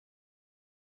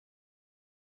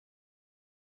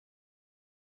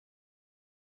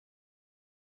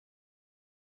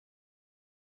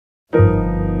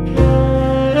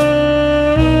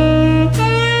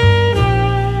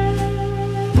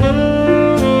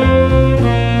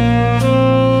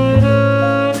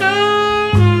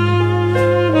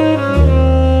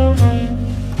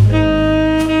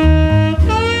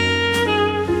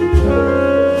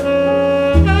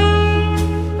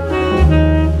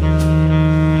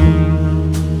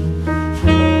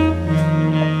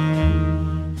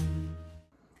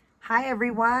Hi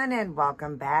everyone, and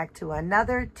welcome back to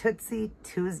another Tootsie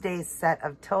Tuesday set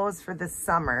of toes for the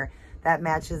summer that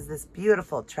matches this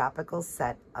beautiful tropical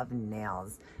set of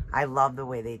nails. I love the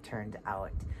way they turned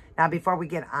out. Now, before we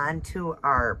get on to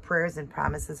our prayers and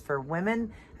promises for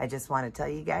women, I just want to tell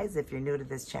you guys, if you're new to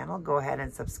this channel, go ahead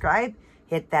and subscribe.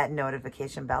 Hit that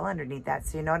notification bell underneath that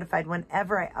so you're notified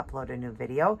whenever I upload a new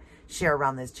video. Share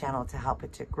around this channel to help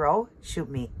it to grow. Shoot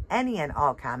me any and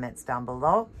all comments down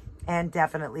below. And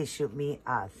definitely shoot me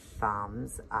a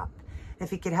thumbs up.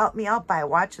 If you could help me out by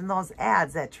watching those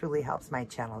ads, that truly helps my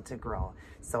channel to grow.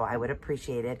 So I would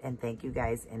appreciate it, and thank you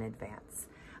guys in advance.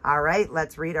 All right,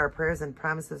 let's read our prayers and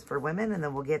promises for women, and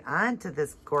then we'll get on to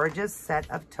this gorgeous set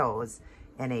of toes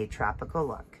in a tropical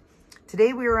look.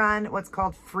 Today we are on what's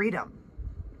called freedom.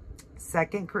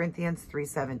 2 Corinthians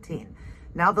 3:17.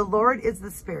 Now the Lord is the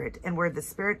Spirit, and where the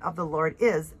Spirit of the Lord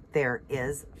is, there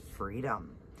is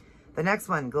freedom. The next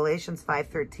one, Galatians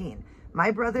 5:13.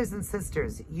 My brothers and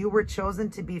sisters, you were chosen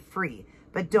to be free,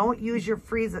 but don't use your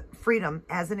freedom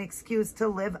as an excuse to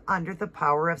live under the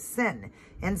power of sin.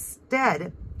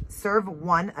 Instead, serve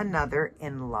one another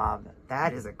in love.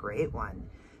 That is a great one.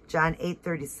 John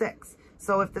 8:36.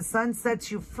 So if the Son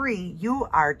sets you free, you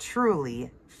are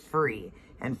truly free.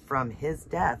 And from his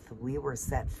death, we were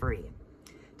set free.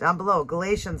 Down below,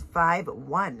 Galatians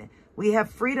 5:1. We have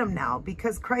freedom now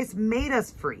because Christ made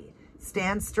us free.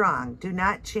 Stand strong, do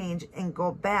not change, and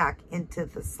go back into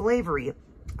the slavery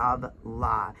of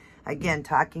law. Again,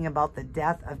 talking about the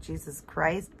death of Jesus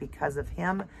Christ. Because of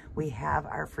him, we have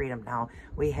our freedom now.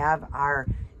 We have our,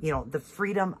 the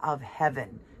freedom of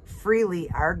heaven. Freely,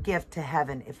 our gift to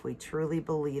heaven, if we truly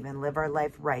believe and live our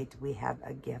life right, we have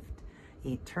a gift.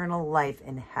 Eternal life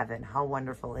in heaven. How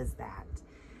wonderful is that?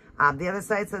 The other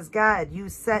side says, God, you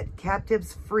set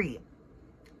captives free.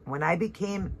 When I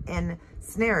became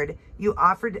ensnared, you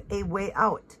offered a way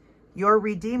out. Your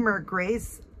redeeming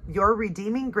grace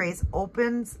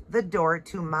opens the door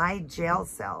to my jail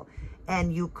cell,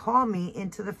 and you call me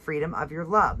into the freedom of your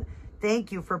love.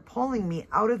 Thank you for pulling me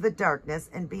out of the darkness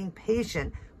and being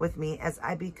patient with me as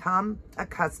I become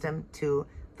accustomed to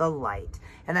the light.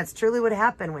 And that's truly what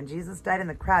happened when Jesus died on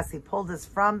the cross. He pulled us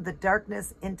from the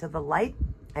darkness into the light.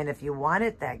 And if you want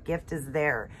it, that gift is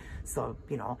there. So,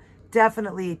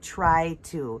 definitely try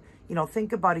to,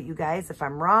 think about it, you guys. If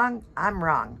I'm wrong, I'm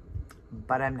wrong,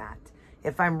 but I'm not.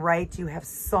 If I'm right, you have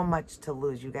so much to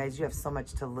lose, you guys. You have so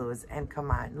much to lose. And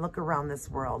come on, look around this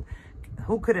world.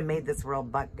 Who could have made this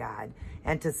world but God?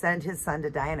 And to send his Son to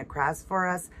die on a cross for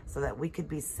us so that we could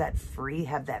be set free,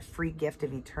 have that free gift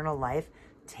of eternal life.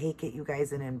 Take it, you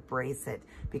guys, and embrace it,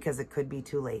 because it could be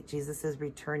too late. Jesus is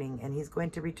returning, and he's going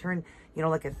to return,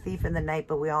 like a thief in the night,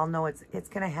 but we all know it's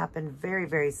going to happen very,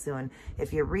 very soon.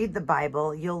 If you read the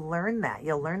Bible, you'll learn that.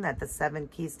 You'll learn that the 7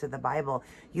 keys to the Bible,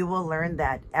 you will learn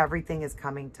that everything is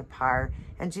coming to par,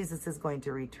 and Jesus is going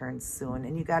to return soon,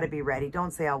 and you got to be ready.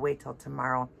 Don't say, I'll wait till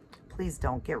tomorrow. Please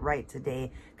don't. Get right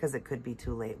today, because it could be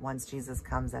too late. Once Jesus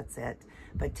comes, that's it.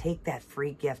 But take that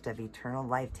free gift of eternal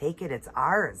life. Take it. It's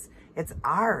ours. It's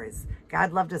ours.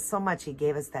 God loved us so much, he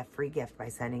gave us that free gift by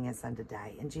sending his Son to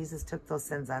die. And Jesus took those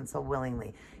sins on so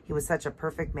willingly. He was such a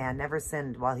perfect man, never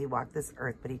sinned while he walked this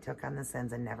earth, but he took on the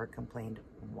sins and never complained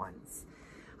once.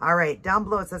 All right, down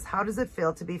below it says, how does it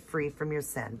feel to be free from your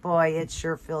sin? Boy, it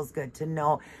sure feels good to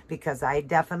know, because I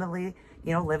definitely,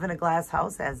 live in a glass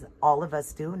house, as all of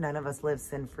us do. None of us live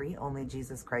sin-free, only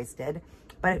Jesus Christ did.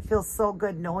 But it feels so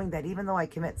good knowing that even though I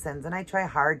commit sins, and I try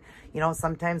hard,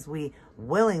 sometimes we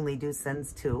willingly do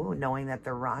sins too, knowing that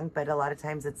they're wrong. But a lot of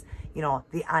times it's,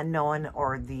 the unknown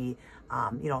or the,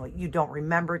 you don't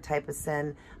remember type of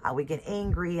sin. We get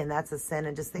angry, and that's a sin,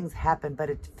 and just things happen.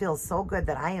 But it feels so good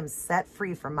that I am set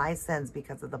free from my sins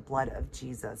because of the blood of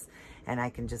Jesus. And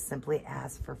I can just simply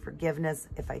ask for forgiveness.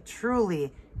 If I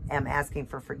truly am asking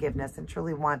for forgiveness and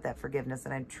truly want that forgiveness,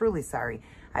 and I'm truly sorry,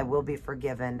 I will be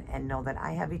forgiven and know that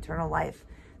I have eternal life.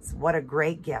 So what a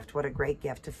great gift. What a great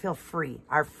gift to feel free,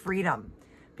 our freedom.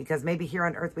 Because maybe here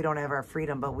on earth we don't have our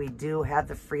freedom, but we do have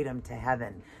the freedom to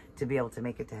heaven, to be able to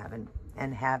make it to heaven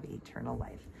and have eternal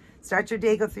life. Start your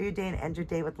day, go through your day, and end your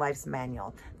day with life's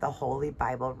manual, the Holy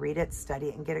Bible. Read it, study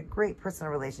it, and get a great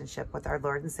personal relationship with our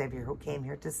Lord and Savior who came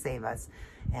here to save us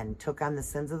and took on the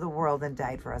sins of the world and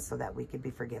died for us so that we could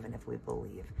be forgiven if we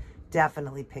believe.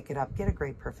 Definitely pick it up. Get a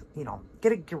great,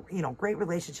 great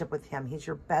relationship with him. He's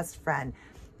your best friend.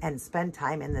 And spend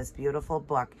time in this beautiful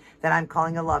book that I'm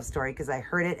calling a love story because I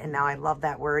heard it and now I love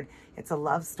that word. It's a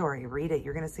love story. Read it.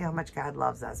 You're going to see how much God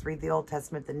loves us. Read the Old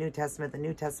Testament, the New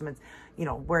Testament,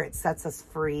 where it sets us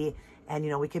free.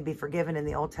 And, we could be forgiven in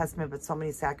the Old Testament, but so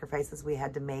many sacrifices we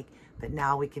had to make. But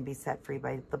now we can be set free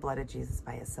by the blood of Jesus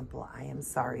by a simple, I am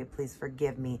sorry, please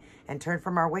forgive me. And turn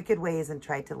from our wicked ways and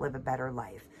try to live a better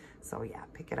life. So yeah,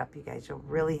 pick it up, you guys. You'll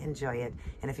really enjoy it.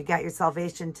 And if you got your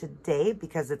salvation today,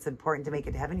 because it's important to make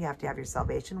it to heaven, you have to have your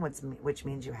salvation, which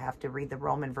means you have to read the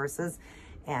Roman verses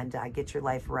and get your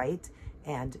life right.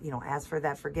 And, ask for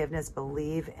that forgiveness,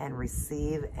 believe and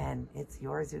receive. And it's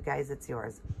yours, you guys. It's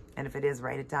yours. And if it is,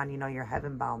 write it down. You're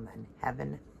heaven bound then.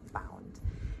 Heaven bound.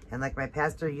 And like my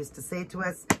pastor used to say to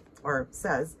us, or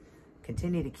says,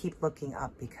 continue to keep looking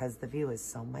up because the view is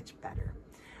so much better.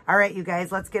 All right, you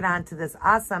guys, let's get on to this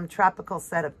awesome tropical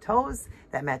set of toes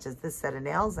that matches this set of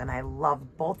nails. And I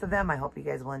love both of them. I hope you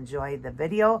guys will enjoy the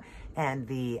video and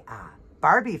the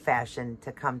Barbie fashion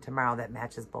to come tomorrow that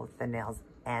matches both the nails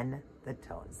and the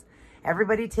toes.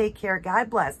 Everybody take care. God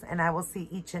bless. And I will see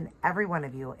each and every one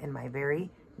of you in my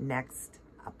very next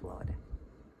upload.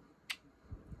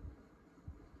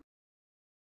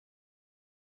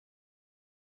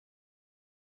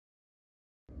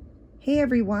 Hey,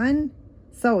 everyone.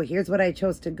 So here's what I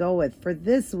chose to go with for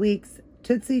this week's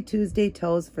Tootsie Tuesday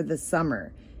Toes for the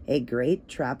summer. A great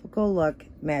tropical look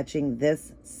matching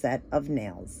this set of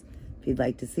nails. If you'd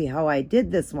like to see how I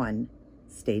did this one,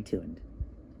 stay tuned.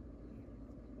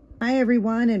 Hi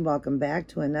everyone, and welcome back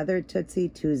to another Tootsie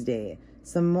Tuesday.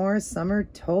 Some more summer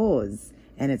toes,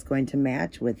 and it's going to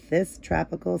match with this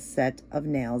tropical set of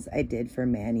nails I did for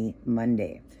Manny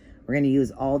Monday. We're going to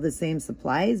use all the same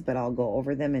supplies, but I'll go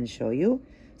over them and show you.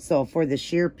 So for the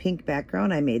sheer pink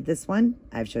background, I made this one.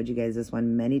 I've showed you guys this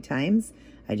one many times.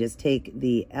 I just take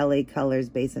the LA Colors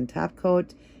base and top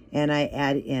coat, and I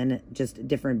add in just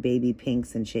different baby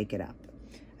pinks and shake it up.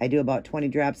 I do about 20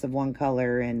 drops of one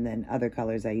color, and then other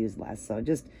colors I use less. So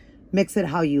just mix it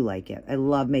how you like it. I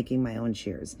love making my own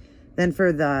shears. Then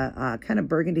for the kind of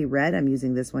burgundy red, I'm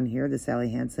using this one here, the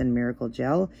Sally Hansen Miracle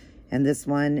Gel. And this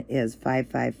one is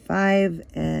 555,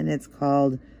 and it's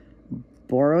called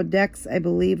Bordeaux, I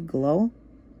believe, Glow.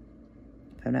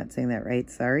 If I'm not saying that right,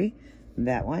 sorry.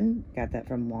 That one, got that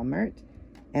from Walmart.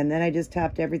 And then I just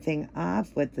topped everything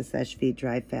off with the Seche Vite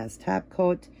Dry Fast Top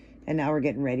Coat. And now we're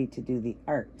getting ready to do the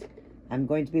art. I'm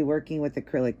going to be working with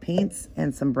acrylic paints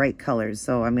and some bright colors.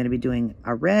 So I'm going to be doing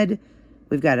a red.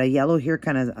 We've got a yellow here,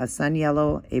 kind of a sun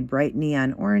yellow, a bright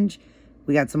neon orange.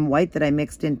 We got some white that I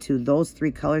mixed into those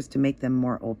three colors to make them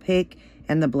more opaque.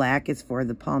 And the black is for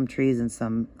the palm trees and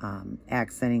some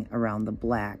accenting around the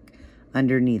black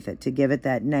underneath it to give it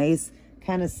that nice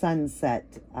kind of sunset,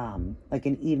 like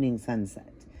an evening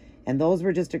sunset. And those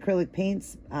were just acrylic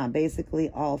paints, basically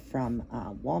all from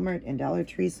Walmart and Dollar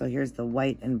Tree. So here's the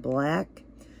white and black.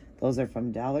 Those are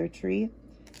from Dollar Tree.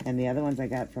 And the other ones I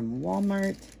got from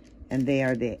Walmart. And they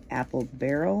are the Apple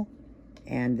Barrel.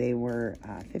 And they were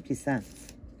 50 cents.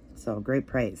 So great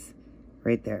price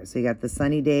right there. So you got the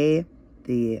Sunny Day,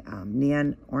 the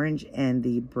neon orange, and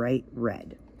the bright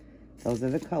red. Those are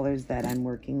the colors that I'm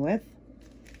working with.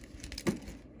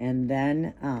 And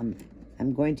then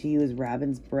I'm going to use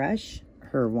Robin's brush,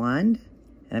 her wand,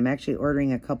 and I'm actually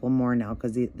ordering a couple more now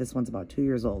because this one's about 2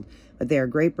 years old. But they are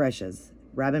great brushes.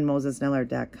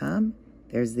 RobinMosesNailArt.com.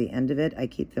 There's the end of it. I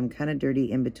keep them kind of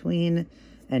dirty in between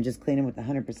and just clean them with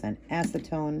 100%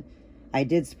 acetone. I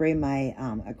did spray my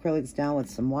acrylics down with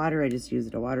some water. I just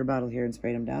used a water bottle here and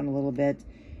sprayed them down a little bit.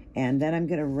 And then I'm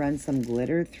going to run some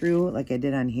glitter through, like I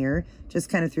did on here, just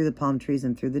kind of through the palm trees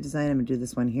and through the design. I'm going to do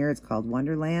this one here. It's called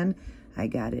Wonderland. I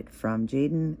got it from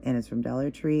Jaden, and it's from Dollar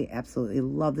Tree. Absolutely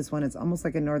love this one. It's almost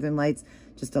like a Northern Lights,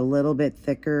 just a little bit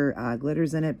thicker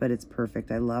glitters in it, but it's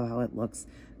perfect. I love how it looks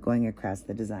going across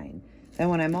the design. Then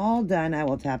when I'm all done, I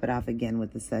will top it off again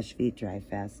with the Seche Vite Dry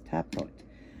Fast Top Coat.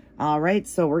 All right,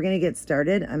 so we're going to get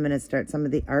started. I'm going to start some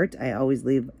of the art. I always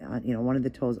leave, one of the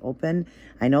toes open.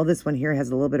 I know this one here has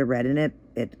a little bit of red in it.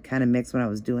 It kind of mixed when I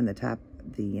was doing the top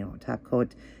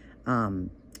coat.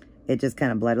 It just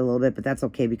kind of bled a little bit, but that's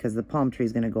okay because the palm tree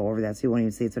is going to go over that, so you won't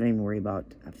even see it, so don't even worry about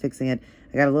fixing it.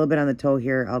 I got a little bit on the toe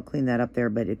here. I'll clean that up there,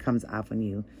 but it comes off when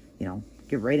you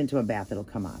get right into a bath. It'll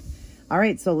come off. All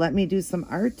right, so let me do some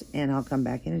art, and I'll come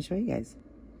back in and show you guys.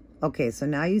 Okay, so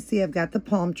now you see I've got the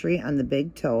palm tree on the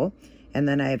big toe, And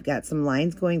then I've got some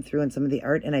lines going through and some of the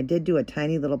art. And I did do a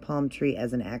tiny little palm tree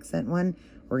as an accent one.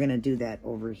 We're going to do that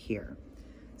over here.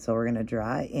 So we're going to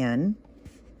draw in.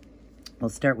 We'll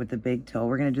start with the big toe.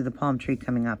 We're going to do the palm tree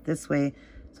coming off this way.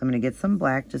 So I'm going to get some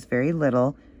black, just very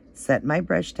little. Set my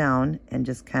brush down and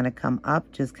just kind of come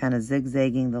up, just kind of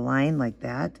zigzagging the line like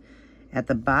that. At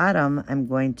the bottom, I'm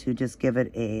going to just give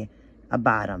it a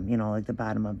bottom, you know, like the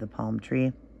bottom of the palm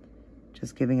tree.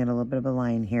 Just giving it a little bit of a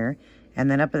line here. And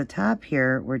then up at the top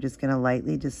here, we're just going to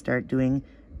lightly just start doing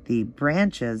the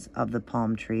branches of the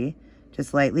palm tree.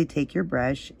 Just lightly take your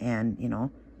brush and, you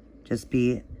know, just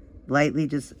be lightly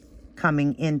just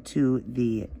coming into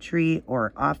the tree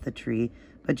or off the tree.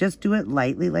 But just do it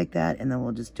lightly like that, and then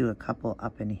we'll just do a couple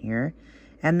up in here.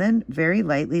 And then very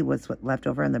lightly, what's left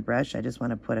over on the brush, I just want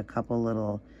to put a couple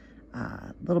little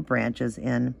branches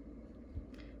in.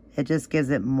 It just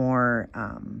gives it more,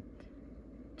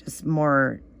 just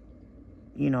more,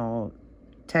 you know,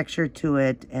 texture to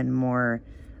it and more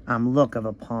look of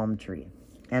a palm tree.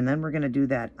 And then we're going to do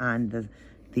that on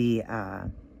the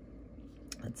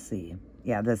let's see.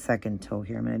 Yeah, the second toe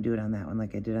here. I'm going to do it on that one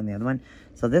like I did on the other one.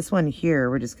 So this one here,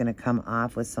 we're just going to come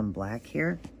off with some black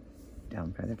here.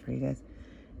 Down further for you guys.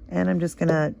 And I'm just going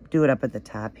to do it up at the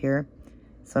top here.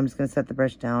 So I'm just going to set the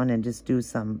brush down and just do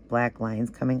some black lines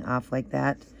coming off like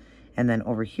that. And then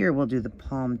over here, we'll do the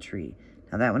palm tree.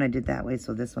 Now that one I did that way,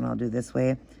 so this one I'll do this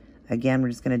way. Again, we're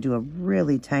just going to do a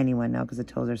really tiny one now because the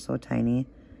toes are so tiny.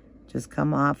 Just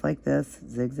come off like this,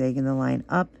 zigzagging the line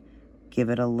up. Give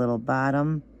it a little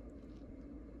bottom.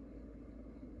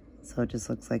 So it just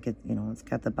looks like it, you know, it's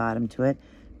got the bottom to it.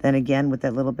 Then again, with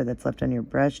that little bit that's left on your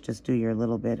brush, just do your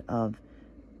little bit of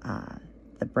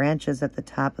the branches at the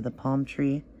top of the palm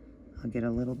tree. I'll get a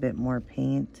little bit more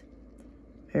paint,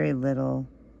 very little,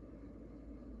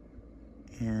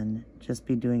 and just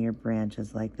be doing your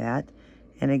branches like that.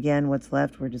 And again, what's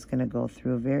left, we're just going to go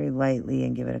through very lightly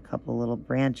and give it a couple little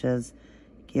branches,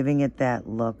 giving it that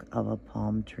look of a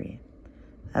palm tree.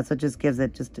 That's what just gives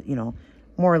it just, you know,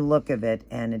 more look of it,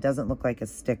 and it doesn't look like a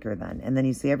sticker then. And then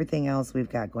you see everything else we've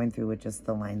got going through with just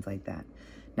the lines like that.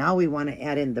 Now we want to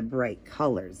add in the bright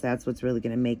colors. That's what's really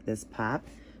going to make this pop,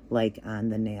 like on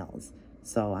the nails.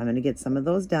 So I'm going to get some of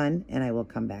those done, and I will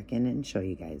come back in and show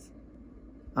you guys.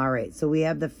 All right, so we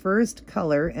have the first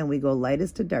color, and we go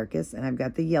lightest to darkest, and I've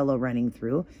got the yellow running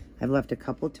through. I've left a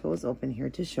couple toes open here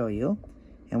to show you,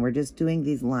 and we're just doing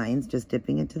these lines, just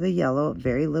dipping into the yellow,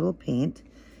 very little paint.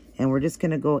 And we're just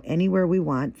going to go anywhere we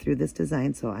want through this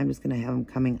design. So I'm just going to have them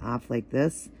coming off like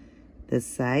this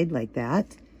side like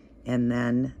that. And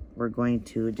then we're going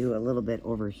to do a little bit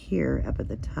over here up at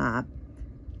the top.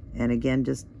 And again,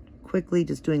 just quickly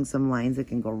just doing some lines that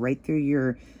can go right through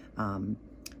your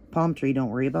palm tree. Don't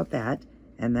worry about that.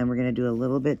 And then we're going to do a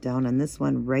little bit down on this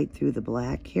one right through the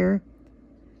black here.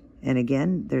 And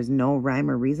again, there's no rhyme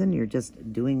or reason. You're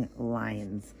just doing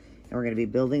lines. And we're going to be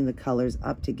building the colors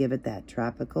up to give it that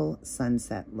tropical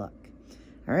sunset look.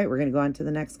 All right, we're going to go on to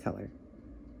the next color.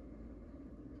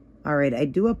 All right, I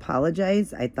do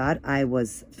apologize. I thought I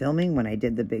was filming when I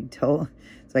did the big toe,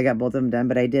 so I got both of them done,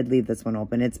 but I did leave this one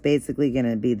open. It's basically going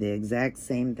to be the exact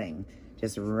same thing,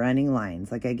 just running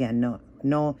lines. Like, again,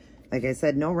 no, like I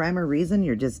said, no rhyme or reason.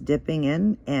 You're just dipping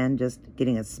in and just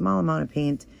getting a small amount of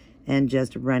paint and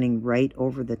just running right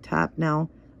over the top now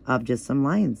of just some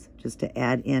lines, just to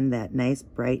add in that nice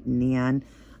bright neon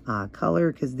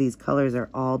color, because these colors are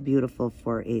all beautiful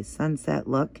for a sunset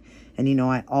look. And you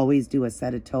know, I always do a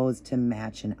set of toes to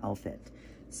match an outfit.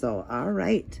 So, all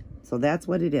right. So that's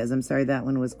what it is. I'm sorry that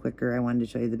one was quicker. I wanted to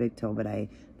show you the big toe, but I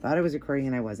thought I was recording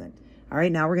and I wasn't. All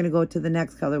right, now we're going to go to the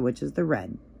next color, which is the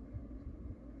red.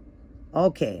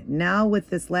 Okay, now with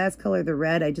this last color, the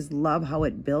red, I just love how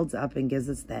it builds up and gives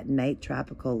us that night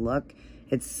tropical look.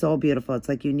 It's so beautiful. It's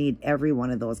like you need every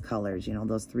one of those colors, you know,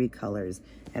 those three colors.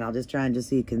 And I'll just try and just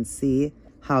so you can see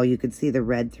how you could see the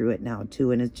red through it now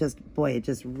too. And it's just, boy, it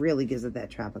just really gives it that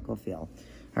tropical feel.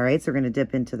 All right, so we're going to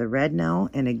dip into the red now.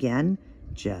 And again,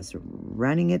 just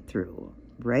running it through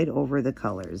right over the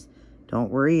colors.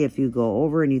 Don't worry if you go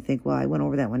over and you think, well, I went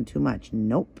over that one too much.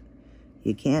 Nope.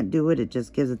 You can't do it. It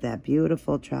just gives it that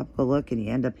beautiful tropical look, and you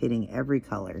end up hitting every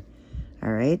color.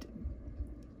 All right.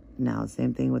 Now,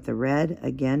 same thing with the red.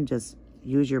 Again, just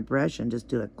use your brush and just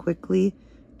do it quickly.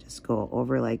 Just go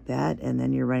over like that, and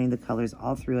then you're running the colors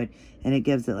all through it, and it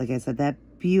gives it, like I said, that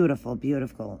beautiful,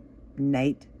 beautiful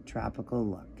night tropical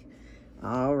look.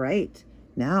 All right.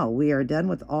 Now, we are done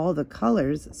with all the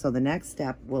colors, so the next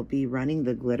step will be running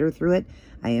the glitter through it.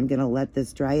 I am going to let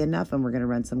this dry enough, and we're going to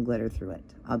run some glitter through it.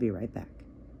 I'll be right back.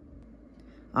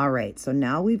 All right, so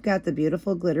now we've got the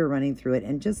beautiful glitter running through it,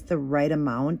 and just the right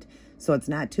amount, so it's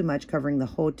not too much covering the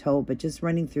whole toe, but just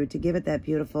running through to give it that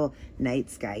beautiful night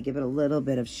sky. Give it a little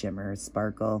bit of shimmer,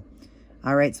 sparkle.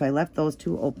 All right, so I left those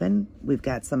two open. We've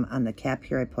got some on the cap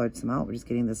here. I poured some out. We're just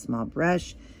getting the small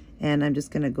brush, and I'm just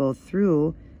going to go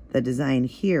through the design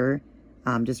here,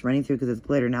 just running through because it's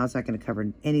glitter. Now it's not going to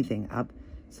cover anything up.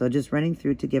 So just running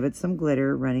through to give it some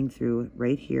glitter, running through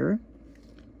right here.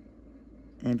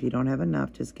 And if you don't have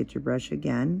enough, just get your brush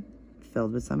again,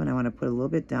 filled with some. And I want to put a little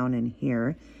bit down in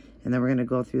here. And then we're going to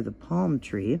go through the palm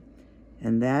tree.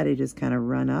 And that, I just kind of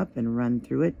run up and run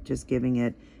through it, just giving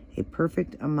it a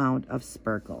perfect amount of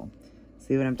sparkle.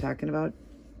 See what I'm talking about?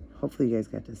 Hopefully you guys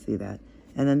got to see that.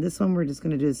 And then this one, we're just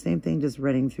going to do the same thing, just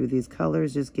running through these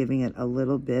colors, just giving it a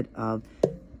little bit of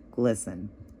glisten.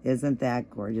 Isn't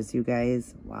that gorgeous, you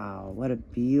guys? Wow, what a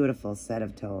beautiful set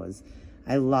of toes.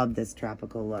 I love this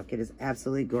tropical look. It is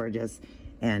absolutely gorgeous.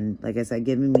 And like I said,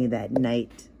 giving me that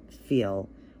night feel,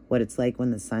 what it's like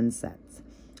when the sun sets.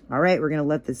 All right, we're going to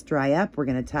let this dry up. We're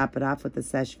going to top it off with the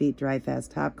Seche Vite Dry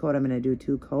Fast Top Coat. I'm going to do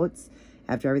 2 coats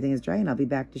after everything is dry, and I'll be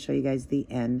back to show you guys the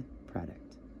end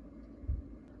product.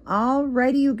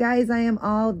 Alrighty, you guys, I am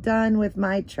all done with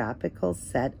my tropical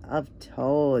set of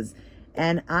toes.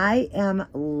 And I am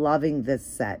loving this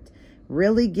set.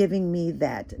 Really giving me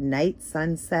that night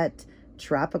sunset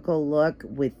tropical look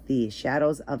with the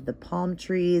shadows of the palm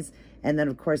trees. And then,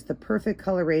 of course, the perfect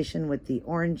coloration with the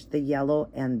orange, the yellow,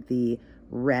 and the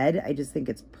red. I just think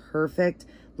it's perfect.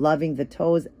 Loving the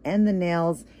toes and the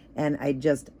nails. And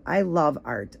I love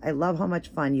art. I love how much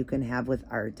fun you can have with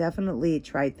art. Definitely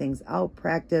try things out,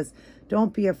 practice.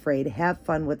 Don't be afraid. Have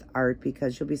fun with art,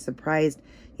 because you'll be surprised,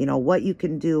 you know, what you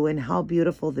can do and how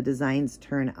beautiful the designs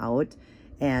turn out.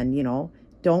 And, you know,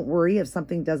 don't worry if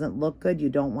something doesn't look good. You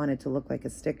don't want it to look like a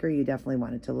sticker. You definitely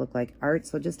want it to look like art.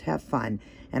 So just have fun.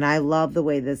 And I love the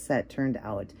way this set turned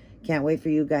out. Can't wait for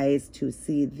you guys to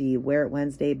see the Wear It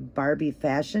Wednesday Barbie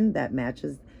fashion that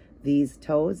matches these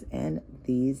toes and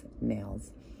these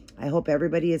nails. I hope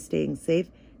everybody is staying safe,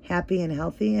 happy, and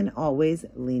healthy, and always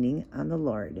leaning on the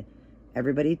Lord.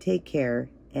 Everybody take care,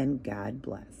 and God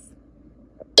bless.